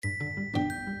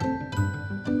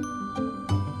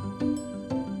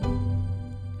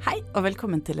og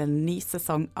velkommen til en ny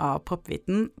sesong av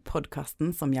Popviten,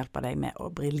 podcasten som hjelper deg med å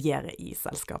briljere i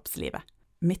selskapslivet.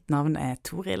 Mitt navn er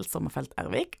Toril Sommerfelt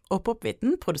Ervik, og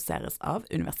Popviten produseres av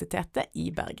Universitetet i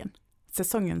Bergen.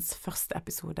 Sesongens første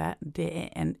episode, det er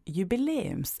en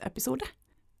jubileumsepisode.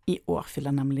 I år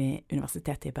fyller nemlig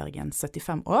Universitetet i Bergen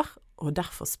 75 år, og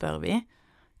derfor spør vi,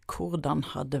 hvordan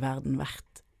hadde verden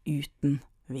vært uten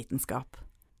vitenskap?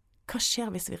 Hva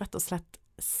skjer hvis vi rett og slett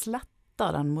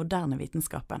sletter den moderne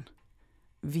vitenskapen?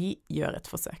 Vi gjør et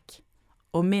forsøk.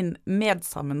 Og min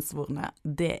medsammensvorne,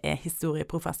 det er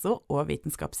historieprofessor og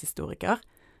vitenskapshistoriker,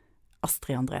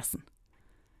 Astrid Andresen.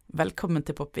 Velkommen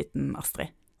til Popviten, Astrid.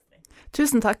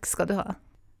 Tusen takk skal du ha.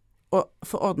 Og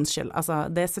for ordens skyld, altså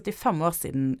det er 75 år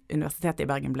siden Universitetet i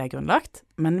Bergen ble grunnlagt,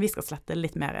 men vi skal slette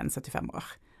litt mer enn 75 år.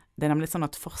 Det er nemlig sånn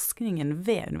at forskningen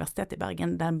ved Universitetet i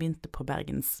Bergen, den begynte på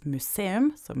Bergens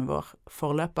museum, som er vår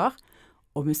forløper,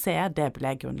 og museet det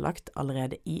ble grunnlagt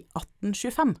allerede i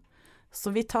 1825.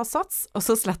 Så vi tar sats, og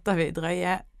så sletter vi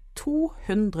drøye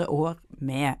 200 år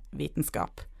med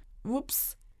vitenskap.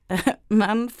 Whoops!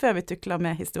 Men før vi tukler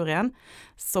med historien,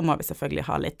 så må vi selvfølgelig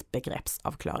ha litt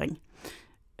begrepsavklaring.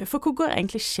 For hvor går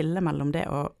egentlig skillet mellom det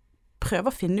å prøve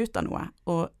å finne ut av noe,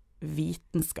 og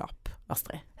vitenskap,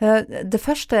 Astrid? Det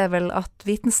første er vel at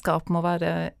vitenskap må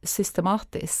være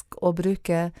systematisk og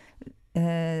bruke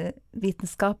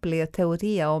vitenskapelige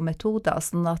teorier og metoder,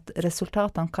 sånn at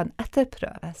resultatene kan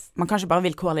etterprøves. Man kan ikke bare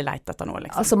vilkårlig lete etter noe,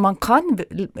 liksom? Altså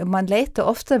man leter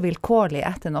ofte vilkårlig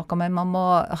etter noe, men man må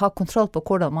ha kontroll på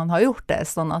hvordan man har gjort det,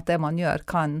 sånn at det man gjør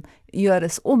kan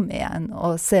gjøres om igjen,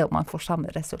 og se om man får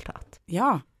samme resultat.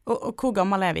 Ja, og hvor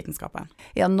gammel er vitenskapen?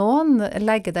 Ja, noen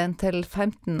legger den til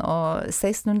 1500- og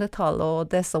 1600-tallet, og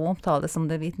det som omtales som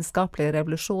den vitenskapelige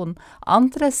revolusjonen.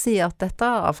 Andre sier at dette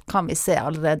kan vi se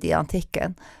allerede i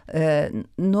antikken.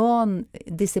 Noen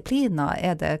disipliner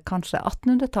er det kanskje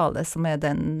 1800-tallet som er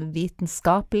den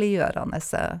vitenskapeliggjørende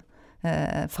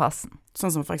fasen.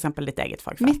 Sånn som for eksempel ditt eget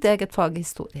fagfelt? Mitt eget fag,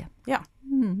 historie. Ja.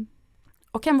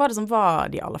 Og hvem var det som var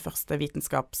de aller første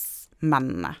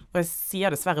vitenskapsmennene? Og jeg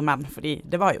sier dessverre menn, fordi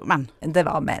det var jo menn. Det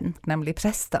var menn, nemlig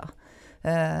prester.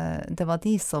 Det var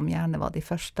de som gjerne var de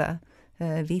første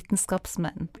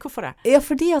vitenskapsmenn. Hvorfor det? Ja,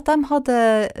 fordi at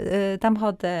de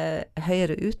hadde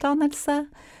høyere utdannelse,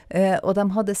 og de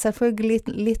hadde selvfølgelig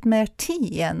litt mer tid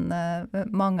enn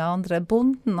mange andre.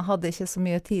 Bonden hadde ikke så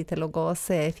mye tid til å gå og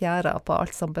se i fjæra på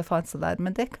alt som befant seg der,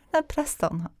 men det kunne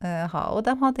prestene ha, og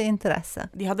de hadde interesse.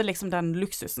 De hadde liksom den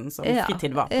luksusen som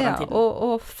fritid var på den tiden.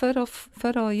 Og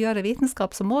for å gjøre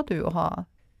vitenskap så må du jo ha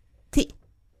tid,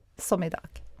 som i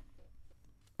dag.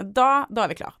 Da er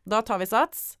vi klar. Da tar vi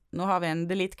sats. Nå har vi en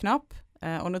delete-knapp,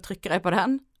 og nå trykker jeg på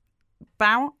den.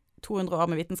 Bow! 200 år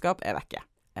med vitenskap er vekke.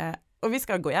 Og vi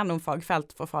skal gå gjennom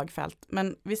fagfelt for fagfelt,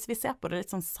 men hvis vi ser på det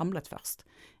litt sånn samlet først,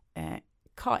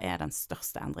 hva er den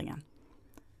største endringen?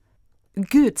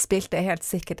 Gud spilte helt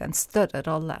sikkert en større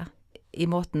rolle i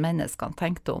måten menneskene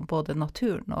tenkte om både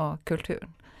naturen og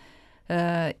kulturen.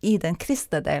 I den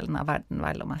kristne delen av verden,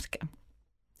 vel å merke.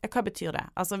 Hva betyr det?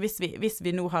 Altså hvis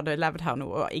vi nå hadde levd her nå,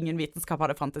 og ingen vitenskap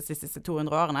hadde fantes de siste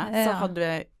 200 årene, så hadde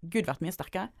Gud vært mye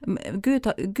sterkere?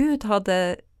 Gud hadde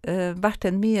vært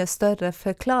en mye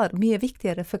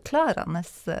viktigere forklarende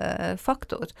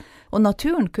faktor. Og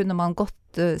naturen kunne man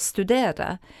godt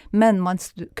studere, men man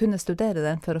kunne studere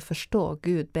den for å forstå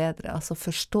Gud bedre, altså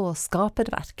forstå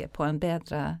skaperverket på en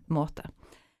bedre måte.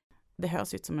 Det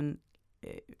høres ut som en,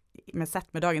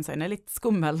 sett med dagens øyne, litt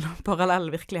skummel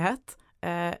parallell virkelighet.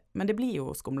 Men det blir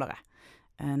jo skumlere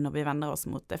når vi vender oss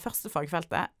mot det første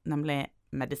fagfeltet, nemlig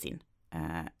medisin.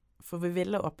 For vi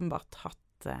ville åpenbart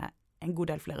hatt en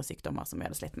god del flere sykdommer som vi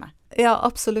hadde slitt med. Ja,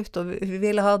 absolutt, og vi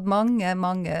ville hatt mange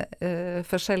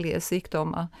forskjellige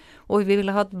sykdommer, og vi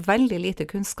ville hatt veldig lite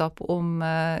kunnskap om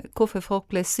hvorfor folk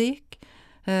ble syk,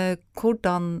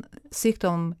 hvordan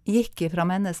sykdom gikk fra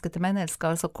menneske til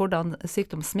menneske, altså hvordan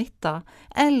sykdom smittet,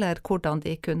 eller hvordan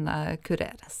de kunne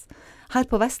kureres. Her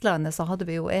på Vestlandet så hadde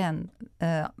vi jo en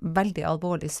veldig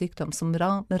alvorlig sykdom som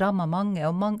rammer mange,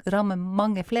 og rammer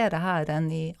mange flere her enn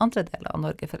i andre deler av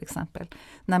Norge for eksempel,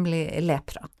 nemlig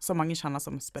lepra. Så mange kjenner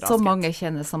som spedalskhet. Så mange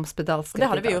kjenner som spedalskhet i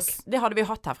dag. Det hadde vi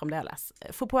hatt her fremdeles.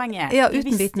 For poenget er,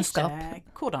 vi visste ikke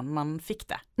hvordan man fikk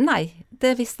det. Nei,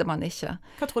 det visste man ikke.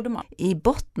 Hva trodde man? I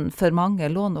botten for mange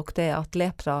lå nok det at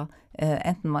lepra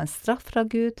enten var en straff fra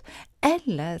Gud,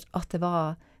 eller at det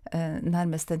var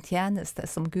nærmest en tjeneste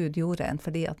som Gud gjorde en,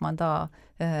 fordi at man da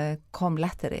kom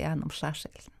lettere gjennom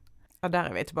skjærsilden. Ja,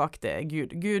 der er vi tilbake til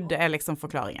Gud. Gud er liksom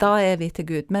forklaringen. Da er vi til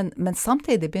Gud, men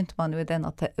samtidig begynte man jo i denne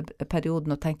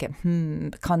perioden å tenke,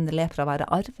 kan lepra være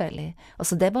arvelig?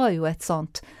 Altså det var jo et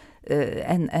sånt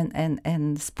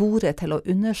en spore til å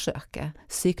undersøke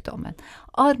sykdommen.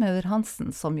 Armeur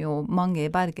Hansen, som jo mange i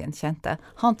Bergen kjente,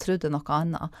 han trodde noe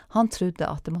annet. Han trodde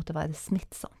at det måtte være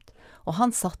smittsomt. Og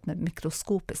han satt med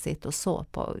mikroskopet sitt og så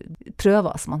på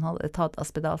prøver som han hadde tatt av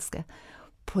spedalske,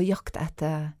 på jakt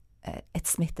etter et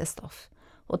smittestoff.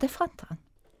 Og det fant han.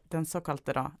 Den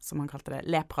såkalte da, som han kalte det,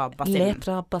 leprabasillen.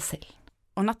 Leprabasillen.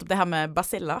 Og nettopp det her med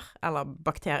basiller, eller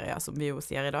bakterier som vi jo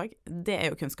sier i dag, det er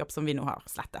jo kunnskap som vi nå har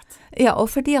slettet. Ja, og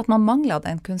fordi at man manglet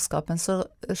den kunnskapen, så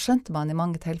skjønte man i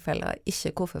mange tilfeller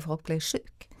ikke hvorfor folk ble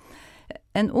syke.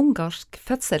 En ungarsk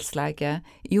fødselslege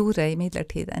gjorde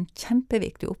imidlertid en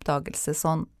kjempeviktig oppdagelse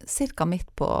sånn cirka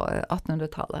midt på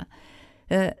 1800-tallet.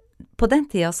 På den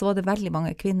tida så var det veldig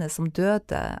mange kvinner som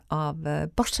døde av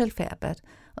barselfeber.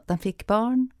 De fikk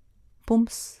barn,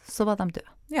 boms, så var de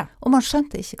døde. Ja. Og man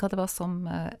skjønte ikke hva det var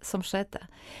som skjedde.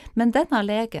 Men denne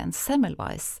legen,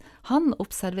 Semmelweis, han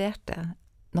observerte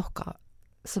noe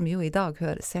som jo i dag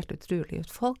høres helt utrolig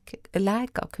ut.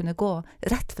 Leger kunne gå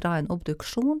rett fra en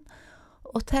obduksjon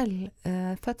og til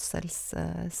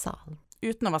fødselssalen.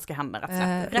 Uten å vaske hendene, rett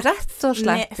og slett. Rett og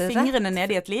slett. Fingrene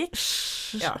ned i et lik.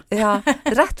 Ja,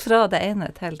 rett fra det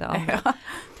ene til det andre. Ja.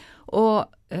 Og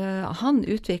han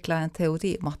utviklet en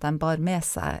teori om at de bar med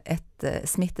seg et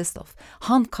smittestoff.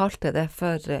 Han kalte det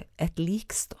for et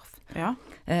likstoff. Ja.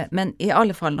 Men i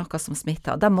alle fall noe som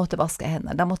smittet. De måtte vaske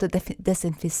hendene, de måtte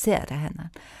desinfisere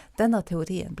hendene. Denne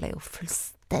teorien ble jo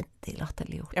fullstendig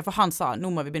latterliggjort. Ja, for han sa,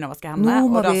 nå må vi begynne å vaske hendene,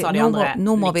 og da sa de andre,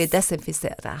 nå må vi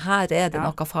desinfisere. Her er det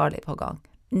noe farlig på gang.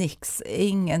 Niks,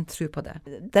 ingen tror på det.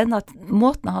 Denne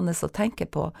måten hans å tenke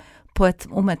på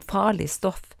om et farlig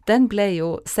stoff, den ble jo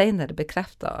senere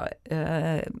bekreftet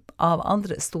av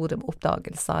andre store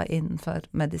oppdagelser innenfor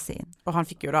medisin. Og han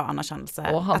fikk jo da anerkjennelse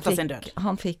etter sin død.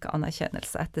 Han fikk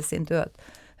anerkjennelse etter sin død,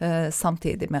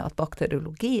 samtidig med at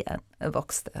bakteriologien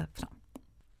vokste fram.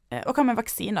 Og hva med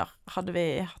vaksiner? Hadde vi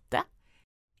hatt det?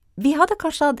 Vi hadde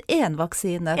kanskje hatt én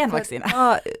vaksine.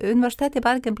 Da Universitetet i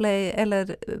Bergen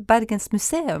eller Bergens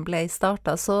museum ble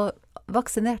startet, så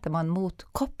vaksinerte man mot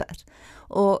kopper.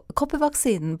 Og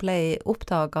koppervaksinen ble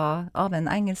oppdaget av en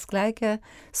engelsk lege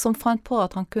som fant på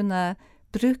at han kunne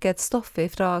bruke et stoff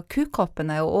fra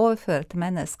kukoppene og overføre til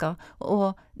mennesker,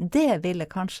 og det ville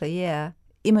kanskje gi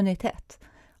immunitet.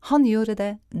 Han gjorde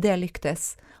det, det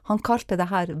lyktes. Han kalte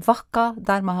det her vakka,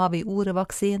 dermed har vi ordet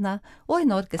vaksine, og i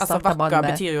Norge startet man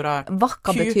med... betyr jo da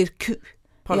vakka betyr ku.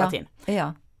 På latin.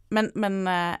 Ja. Men,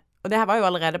 og det her var jo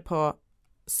allerede på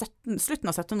slutten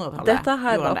av 1700-tallet. Dette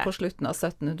her var på slutten av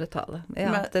 1700-tallet.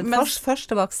 Ja, den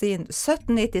første vaksinen,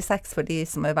 1796 for de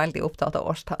som er veldig opptatt av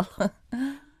årstall.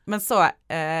 Men så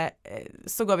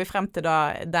går vi frem til da,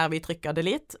 der vi trykker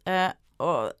delete,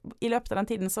 og i løpet av den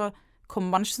tiden så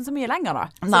kommer man ikke så mye lenger da.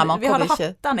 Så nei, vi hadde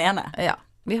hatt den ene. Ja,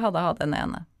 vi hadde hatt den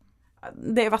ene.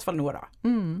 Det er i hvert fall noe da.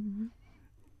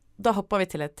 Da hopper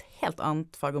vi til et helt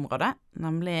annet fagområde,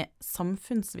 nemlig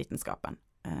samfunnsvitenskapen.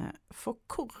 For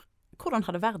hvordan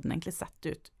hadde verden egentlig sett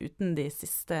ut uten de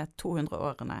siste 200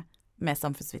 årene med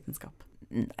samfunnsvitenskap?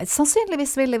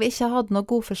 Sannsynligvis ville vi ikke hatt noe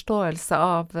god forståelse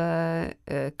av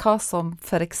hva som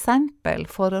for eksempel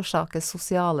forårsaker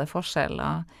sosiale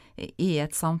forskjeller i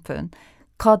et samfunn,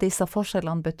 hva disse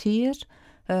forskjellene betyr,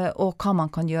 og hva man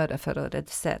kan gjøre for å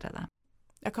redusere det.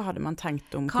 Ja, hva hadde man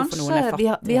tenkt om hvorfor noen er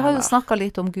fattige? Vi har jo snakket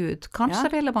litt om Gud. Kanskje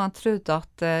ville man trodd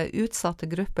at utsatte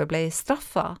grupper ble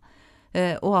straffet,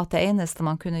 og at det eneste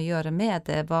man kunne gjøre med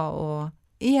det var å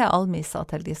gi almisser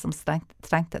til de som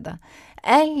trengte det.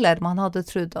 Eller man hadde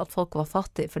trodd at folk var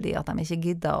fattige fordi at de ikke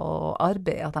giddet å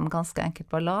arbeide, at de ganske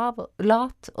enkelt var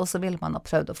lat, og så ville man ha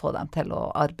prøvd å få dem til å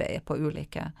arbeide på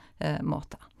ulike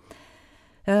måter.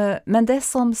 Men det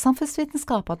som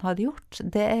samfunnsvitenskapene har gjort,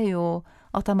 det er jo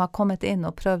at de har kommet inn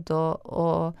og prøvd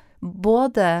å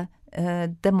både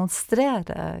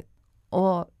demonstrere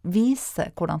og vise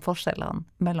hvordan forskjellene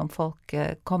mellom folk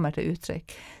kommer til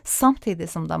uttrykk, samtidig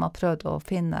som de har prøvd å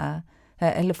finne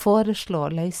eller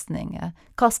foreslå løsninger.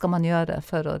 Hva skal man gjøre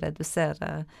for å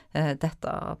redusere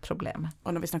dette problemet?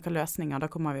 Og når vi snakker løsninger, da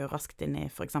kommer vi jo raskt inn i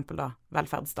for eksempel da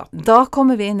velferdsstaten. Da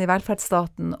kommer vi inn i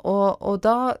velferdsstaten, og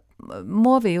da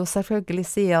må vi jo selvfølgelig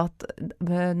si at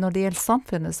når det gjelder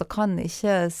samfunnet, så kan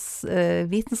ikke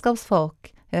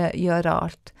vitenskapsfolk gjøre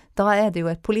alt. Da er det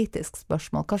jo et politisk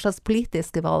spørsmål. Hva slags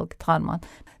politiske valg tar man?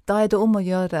 Da er det om å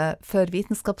gjøre for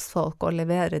vitenskapsfolk å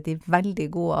levere de veldig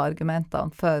gode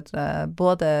argumentene for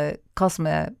både hva som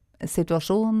er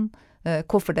situasjonen,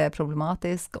 hvorfor det er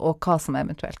problematisk, og hva som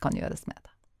eventuelt kan gjøres med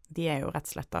det. De er jo rett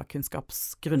og slett av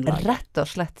kunnskapsgrunnlaget. Rett og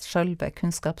slett selve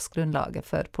kunnskapsgrunnlaget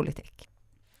for politikk.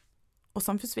 Og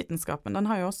samfunnsvitenskapen, den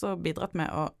har jo også bidratt med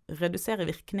å redusere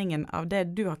virkningen av det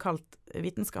du har kalt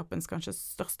vitenskapens kanskje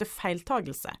største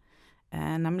feiltagelse,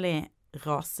 nemlig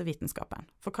rasevitenskapen.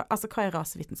 For hva er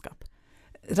rasevitenskap?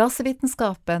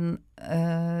 Rasevitenskapen,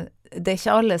 det er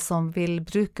ikke alle som vil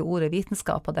bruke ordet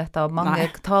vitenskap på dette, og mange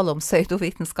taler om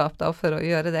pseudovitenskap da, for å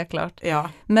gjøre det klart. Ja.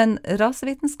 Men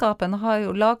rasevitenskapen har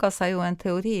jo laget seg jo en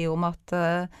teori om at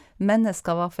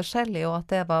mennesker var forskjellige, og at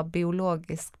det var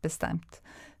biologisk bestemt.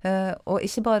 Og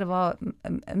ikke bare var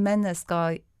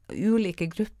mennesker, ulike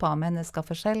grupper av mennesker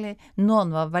forskjellige,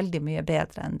 noen var veldig mye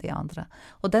bedre enn de andre.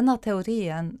 Og denne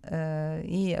teorien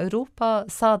i Europa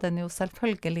sa den jo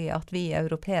selvfølgelig at vi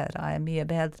europeere er mye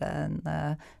bedre enn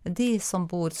de som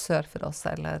bor sør for oss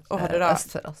eller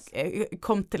øst for oss.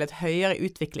 Kom til et høyere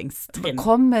utviklingstrinn.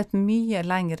 Kommet mye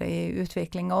lengre i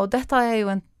utvikling, og dette er jo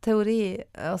en teori,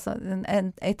 altså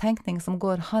en tenkning som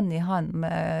går hand i hand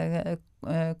med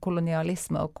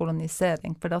kolonialisme og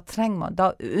kolonisering, for da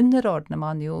underordner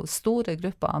man jo store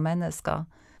grupper av mennesker.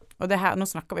 Og det her, nå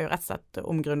snakker vi jo rett og slett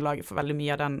om grunnlaget for veldig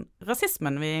mye av den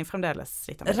rasismen vi fremdeles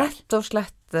sliter med. Rett og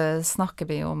slett snakker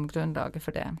vi om grunnlaget for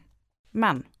det.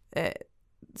 Men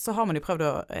så har man jo prøvd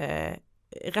å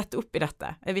rette opp i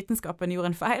dette. Vitenskapen gjorde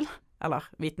en feil, eller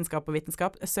vitenskap og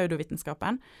vitenskap,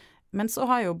 pseudovitenskapen. Men så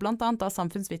har jo blant annet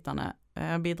samfunnsviterne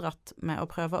bidratt med å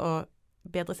prøve å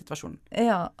bedre situasjonen.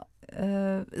 Ja,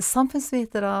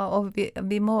 samfunnsvitere, og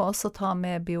vi må også ta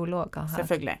med biologer her.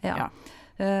 Selvfølgelig, ja.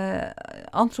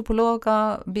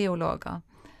 Antropologer, biologer.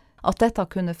 At dette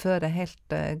kunne føre helt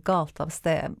galt av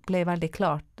sted, ble veldig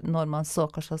klart når man så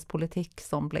hva slags politikk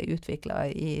som ble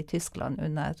utviklet i Tyskland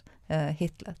under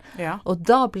Hitler. Ja. Og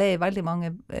da ble veldig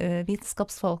mange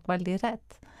vitenskapsfolk veldig redd.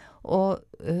 Og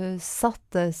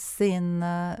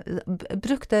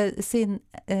brukte sin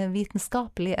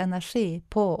vitenskapelige energi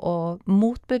på å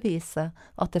motbevise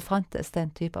at det fantes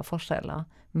den type av forskjeller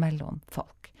mellom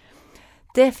folk.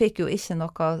 Det fikk jo ikke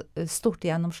noe stort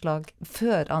gjennomslag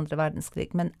før andre verdenskrig,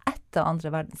 men etter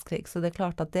andre verdenskrig, så det er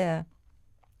klart at det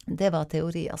var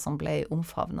teorier som ble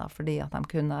omfavnet fordi at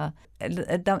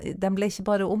de ble ikke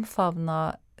bare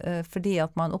omfavnet fordi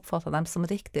at man oppfattet dem som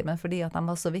riktig, men fordi at de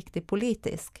var så viktig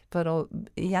politisk for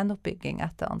gjenoppbygging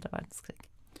etter andre verdenskrig.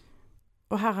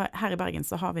 Og her i Bergen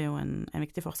så har vi jo en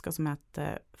viktig forsker som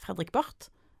heter Fredrik Barth,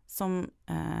 som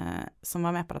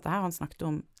var med på dette her. Han snakket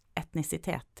om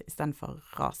etnisitet i stedet for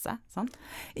rase, sant?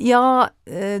 Ja,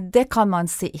 det kan man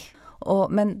si.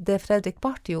 Men det Fredrik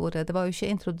Barth gjorde, det var jo ikke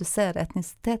å introdusere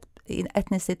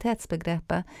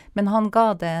etnisitetsbegrepet, men han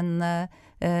ga det en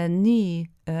ny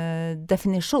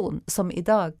definisjon som i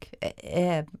dag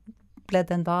ble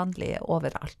den vanlige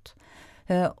overalt.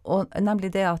 Og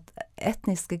nemlig det at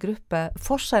etniske grupper,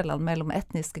 forskjellene mellom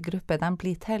etniske grupper, de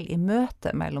blir til i møte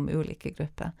mellom ulike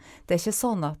grupper. Det er ikke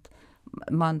sånn at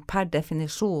man per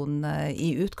definisjon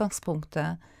i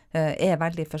utgangspunktet er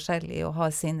veldig forskjellig og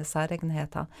har sine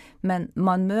særegenheter, men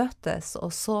man møtes,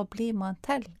 og så blir man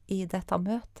til i dette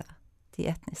møtet, de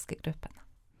etniske gruppene.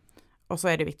 Og så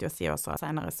er det viktig å si også,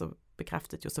 senere så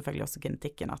bekreftet jo selvfølgelig også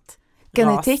genetikken at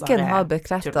genetikken har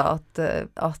bekreftet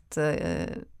at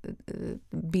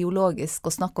biologisk,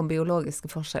 å snakke om biologiske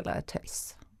forskjeller er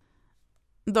tøys.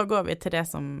 Da går vi til det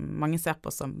som mange ser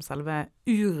på som selve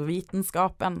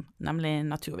urvitenskapen, nemlig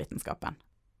naturvitenskapen.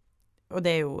 Og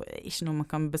det er jo ikke noe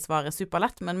man kan besvare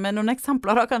superlett, men med noen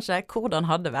eksempler da kanskje, hvordan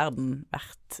hadde verden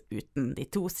vært uten de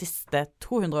siste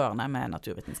 200 årene med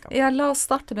naturvitenskap? Ja, la oss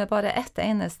starte med bare ett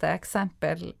eneste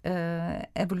eksempel.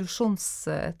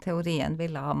 Evolusjonsteorien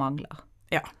ville ha manglet.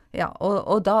 Ja. Ja,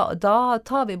 og da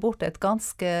tar vi bort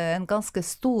en ganske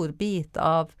stor bit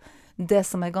av det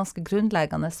som er ganske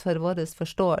grunnleggende for vår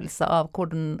forståelse av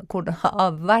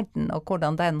av verden og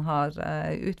hvordan den har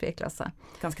utviklet seg.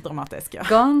 Ganske dramatisk, ja.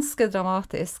 Ganske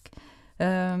dramatisk.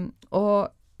 Og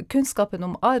kunnskapen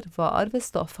om arv og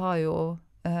arvestoff har jo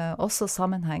også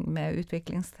sammenheng med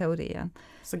utviklingsteorien.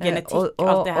 Så genetikk,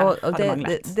 alt det her hadde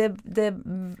manglet. Det er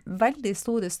veldig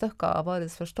store stykker av vår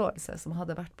forståelse som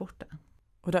hadde vært borte.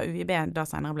 Og da UiB da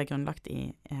senere ble grunnlagt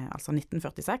i altså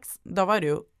 1946, da var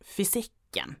det jo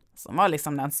fysikken som var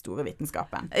liksom den store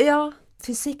vitenskapen. Ja,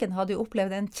 fysikken hadde jo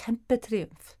opplevd en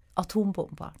kjempetriumf.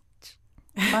 Atombomber.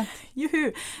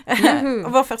 Juhu!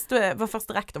 Og vår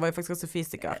første rektor var jo faktisk også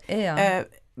fysiker. Ja.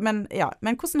 Men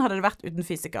hvordan hadde det vært uten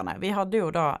fysikerne? Vi hadde jo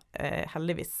da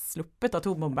heldigvis sluppet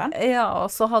atombomben. Ja, og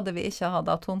så hadde vi ikke hatt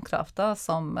atomkraft da,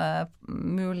 som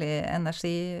mulig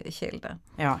energikilde.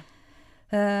 Ja.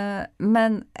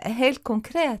 Men helt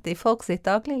konkret i folk sitt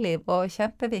dagligliv, og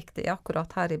kjempeviktig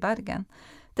akkurat her i Bergen,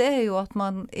 det er jo at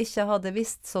man ikke hadde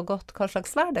visst så godt hva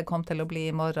slags vær det kom til å bli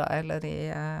i morgen eller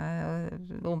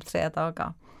om 3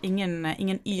 dager.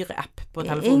 Ingen Yr-app på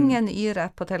telefonen? Ingen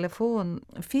Yr-app på telefonen.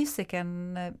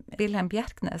 Fysikeren Wilhelm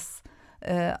Bjerknes,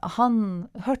 han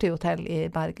hørte jo til i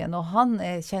Bergen, og han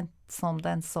er kjent som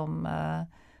den som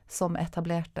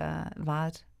etablerte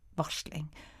værvarsling.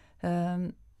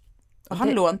 Og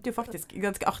han lånte jo faktisk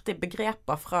ganske artige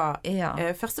begreper fra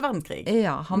Første verdenskrig,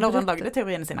 når han lagde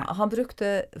teoriene sine. Han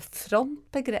brukte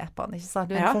frontbegrepene, ikke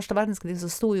sant? I Første verdenskrig så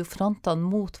sto jo frontene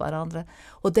mot hverandre,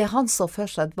 og det han så for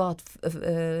seg var at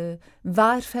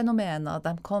værfenomener,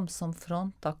 de kom som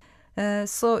fronter.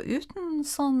 Så uten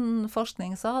sånn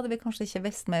forskning så hadde vi kanskje ikke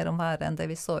visst mer om været enn det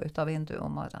vi så ut av vinduet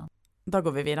om morgenen. Da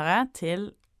går vi videre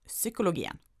til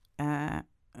psykologien.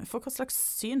 For hva slags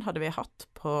syn hadde vi hatt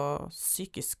på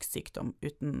psykisk sykdom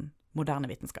uten moderne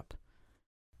vitenskap?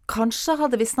 Kanskje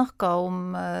hadde vi snakket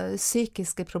om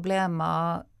psykiske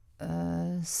problemer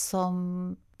som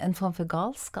en form for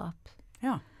galskap.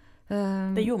 Ja,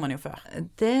 det gjorde man jo før.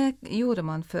 Det gjorde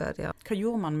man før, ja. Hva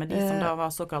gjorde man med de som da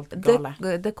var såkalt gale?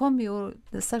 Det kom jo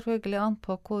selvfølgelig an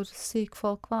på hvor syk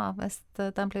folk var. Hvis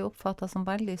de ble oppfattet som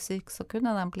veldig syk, så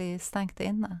kunne de bli stengt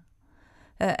inne.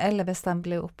 Eller hvis de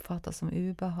ble oppfattet som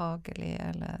ubehagelig,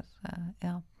 eller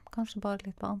kanskje bare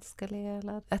litt vanskelig,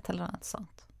 eller et eller annet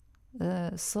sånt.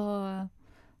 Så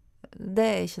det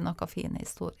er ikke noe fin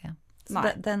historie.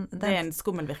 Nei, det er en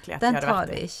skummel virkelighet. Den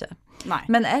tar vi ikke. Nei.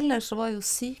 Men ellers så var jo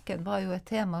psyken et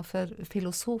tema for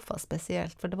filosofer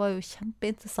spesielt, for det var jo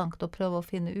kjempeinteressant å prøve å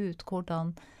finne ut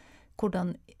hvordan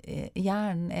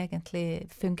hjernen egentlig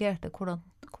fungerte,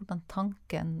 hvordan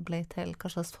tanken ble til, hva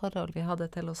slags forhold vi hadde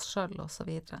til oss selv, og så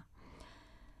videre.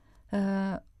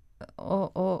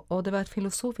 Og det var et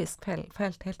filosofisk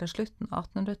felt helt til slutten av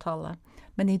 1800-tallet.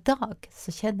 Men i dag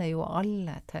så kjenner jo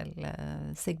alle til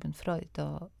Sigmund Freud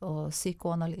og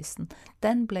psykoanalysen.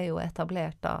 Den ble jo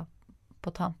etablert da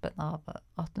på tampen av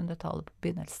 1800-tallet, på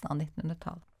begynnelsen av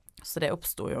 1900-tallet. Så det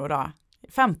oppstod jo da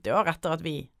 50 år etter at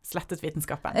vi slettet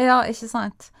vitenskapen. Ja, ikke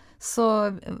sant. Så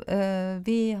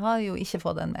vi har jo ikke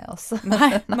fått den med oss.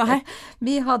 Nei.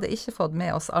 Vi hadde ikke fått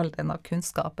med oss all denne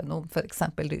kunnskapen om for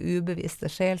eksempel det ubevisste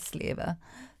sjelslivet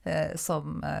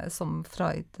som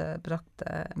Freud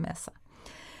brakte med seg.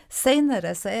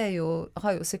 Senere så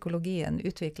har jo psykologien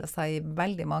utviklet seg i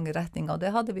veldig mange retninger, og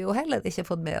det hadde vi jo heller ikke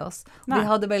fått med oss. Vi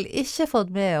hadde vel ikke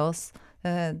fått med oss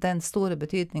den store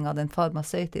betydningen den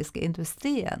farmasøytiske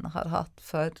industrien har hatt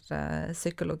for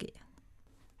psykologi.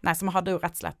 Nei, så man hadde jo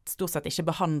rett og slett stort sett ikke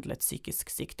behandlet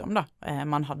psykisk sykdom da.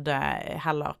 Man hadde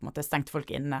heller på en måte stengt folk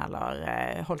inne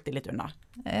eller holdt de litt unna.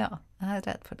 Ja, jeg er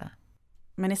redd for det.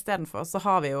 Men i stedet for så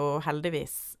har vi jo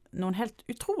heldigvis noen helt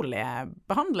utrolige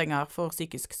behandlinger for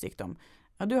psykisk sykdom.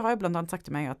 Ja, du har jo blant annet sagt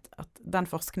til meg at den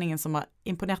forskningen som har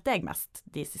imponert deg mest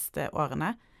de siste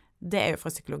årene, det er jo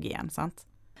fra psykologien, sant?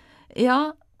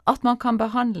 Ja, at man kan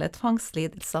behandle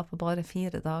tvangslidelser på bare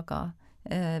 4 dager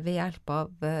ved hjelp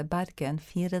av Bergen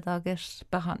 4-dagers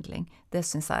behandling. Det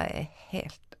synes jeg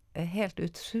er helt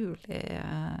utrolig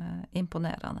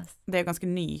imponerende. Det er ganske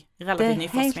relativt ny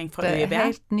forskning fra UiB. Det er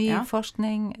helt ny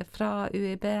forskning fra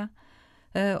UiB,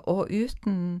 og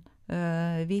uten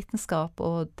vitenskap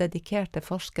og dedikerte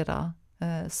forskere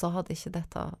så hadde ikke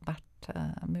dette vært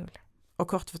mulig. Og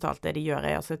kort fortalt, det de gjør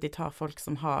er altså at de tar folk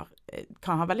som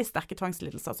kan ha veldig sterke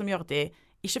tvangslidelser, som gjør at de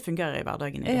ikke fungerer i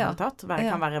hverdagen i det hele tatt.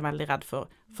 Kan være veldig redd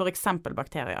for eksempel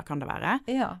bakterier, kan det være.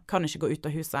 Kan ikke gå ut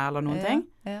av huset eller noen ting.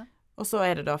 Og så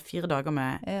er det da 4 dager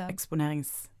med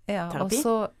eksponeringsterapi. Ja, og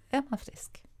så er man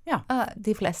frisk. Ja.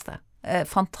 De fleste.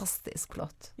 Fantastisk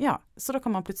flott. Ja, så da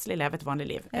kan man plutselig leve et vanlig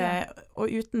liv. Og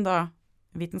uten da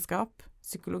vitenskap,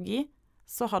 psykologi,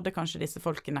 så hadde kanskje disse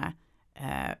folkene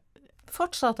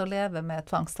fortsatt å leve med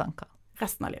tvangstanker.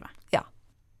 Resten av livet. Ja.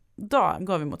 Da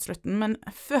går vi mot slutten, men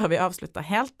før vi avslutter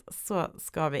helt, så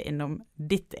skal vi innom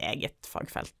ditt eget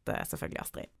fagfelt, selvfølgelig,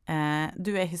 Astrid.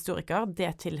 Du er historiker,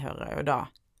 det tilhører jo da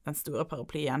den store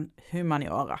paraplyen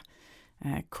humaniora.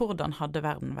 Hvordan hadde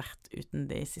verden vært uten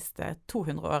de siste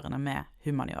 200 årene med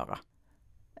humaniora?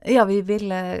 Ja, vi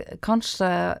ville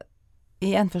kanskje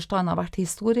i en forstand ha vært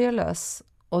historieløs,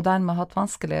 og dermed hatt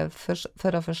vanskelig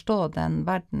for å forstå den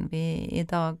verden vi i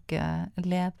dag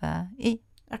lever i.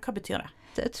 Ja, hva betyr det?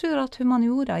 Jeg tror at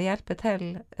humaniora hjelper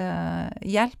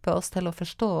oss til å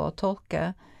forstå og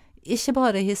tolke ikke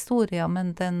bare historier,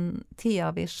 men den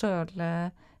tida vi selv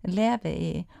lever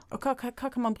i. Og hva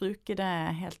kan man bruke det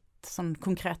helt sånn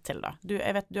konkret til da?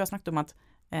 Jeg vet, du har snakket om at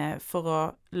for å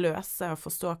løse og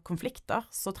forstå konflikter,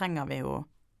 så trenger vi jo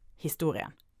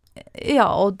historien.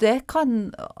 Ja, og det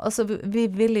kan, altså vi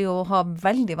ville jo ha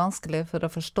veldig vanskelig for å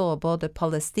forstå både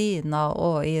Palestina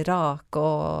og Irak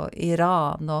og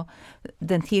Iran og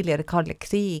den tidligere kalde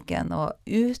krigen, og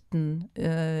uten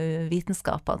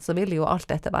vitenskapene så ville jo alt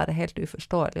dette være helt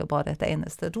uforståelig og bare et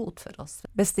eneste rot for oss.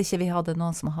 Hvis ikke vi hadde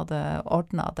noen som hadde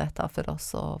ordnet dette for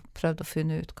oss og prøvd å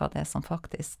finne ut hva det er som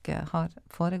faktisk har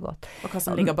foregått. Og hva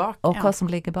som ligger bak. Og hva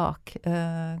som ligger bak,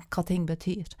 hva ting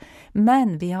betyr.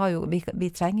 Men vi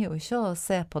trenger jo ikke å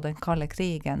se på den kalde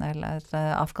krigen eller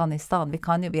Afghanistan.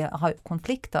 Vi har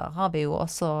konflikter, har vi jo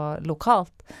også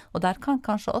lokalt, og der kan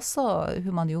kanskje også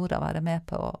humaniora være med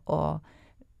på å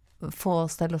få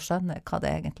oss til å skjønne hva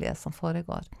det egentlig er som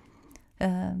foregår.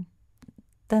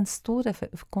 Den store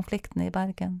konflikten i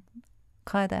Bergen,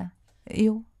 hva er det?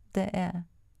 Jo, det er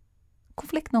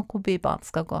konflikten om hvor Bybanen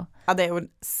skal gå. Ja, det er jo en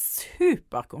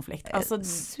superkonflikt. Altså,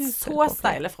 så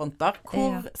steile fronter.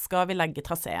 Hvor skal vi legge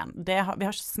traseen? Vi har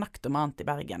ikke snakket om annet i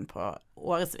Bergen på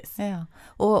årevis. Ja,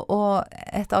 og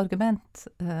et argument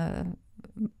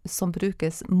som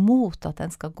brukes mot at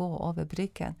den skal gå over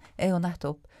Bryggen, er jo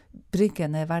nettopp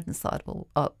Bryggen er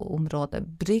verdensarvområdet.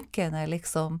 Bryggen er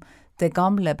liksom det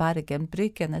gamle Bergen.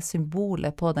 Bryggen er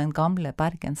symbolet på den gamle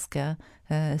bergenske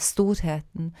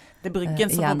storheten. Det er Bryggen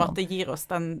som på en måte gir oss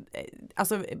den,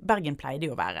 altså Bergen pleide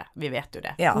jo å være, vi vet jo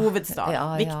det, hovedstad,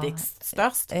 viktigst,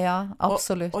 størst. Ja,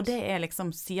 absolutt. Og det er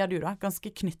liksom, sier du da, ganske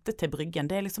knyttet til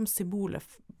Bryggen, det er liksom symbolet.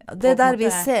 Det er der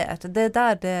vi ser, det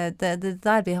er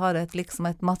der vi har et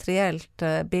materielt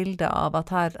bilde av at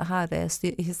her er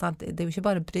ikke sant, det er jo ikke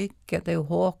bare Bryggen, det er jo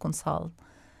Håkonshallen.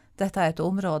 Dette er et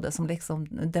område som liksom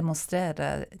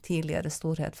demonstrerer tidligere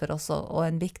storhet for oss, og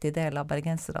en viktig del av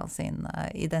bergenserne sin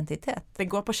identitet. Det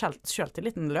går på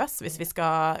selvtilliten løs hvis vi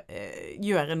skal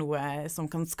gjøre noe som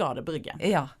kan skade Bryggen.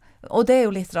 Ja, og det er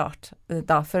jo litt rart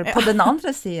da, for på den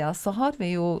andre siden så har vi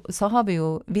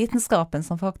jo vitenskapen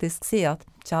som faktisk sier at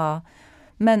tja,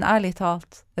 men ærlig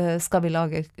talt, skal vi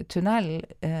lage tunnel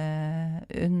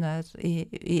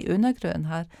i undergrunnen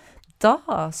her,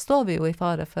 da står vi jo i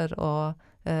fare for å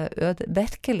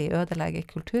virkelig ødelegge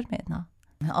kulturminner.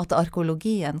 At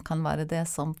arkeologien kan være det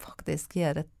som faktisk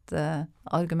gir et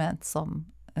argument som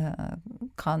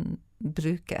kan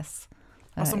brukes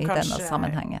i denne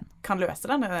sammenhengen. Kan løse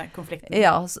denne konflikten?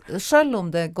 Ja, selv om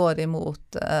det går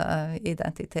imot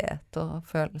identitet og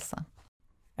følelse.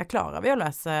 Klarer vi å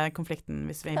løse konflikten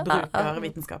hvis vi bruker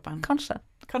vitenskapen? Kanskje.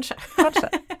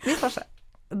 Vi får se.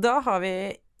 Da har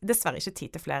vi dessverre ikke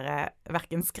tid til flere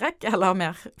hverken skrekk eller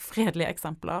mer fredelige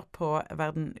eksempler på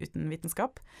verden uten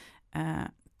vitenskap.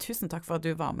 Tusen takk for at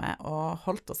du var med og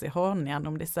holdt oss i hånden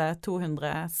gjennom disse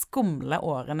 200 skumle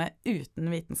årene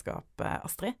uten vitenskap,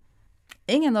 Astrid.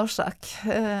 Ingen årsak.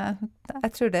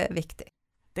 Jeg tror det er viktig.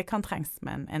 Det kan trengs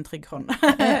med en trygg hånd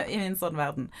i en sånn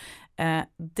verden.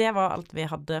 Det var alt vi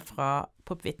hadde fra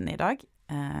Popviten i dag.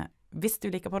 Hvis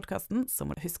du liker podcasten, så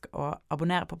må du huske å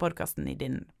abonnere på podcasten i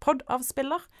din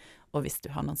poddavspiller. Og hvis du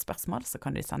har noen spørsmål, så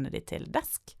kan du sende de til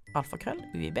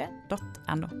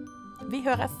desk@uib.no. Vi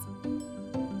høres!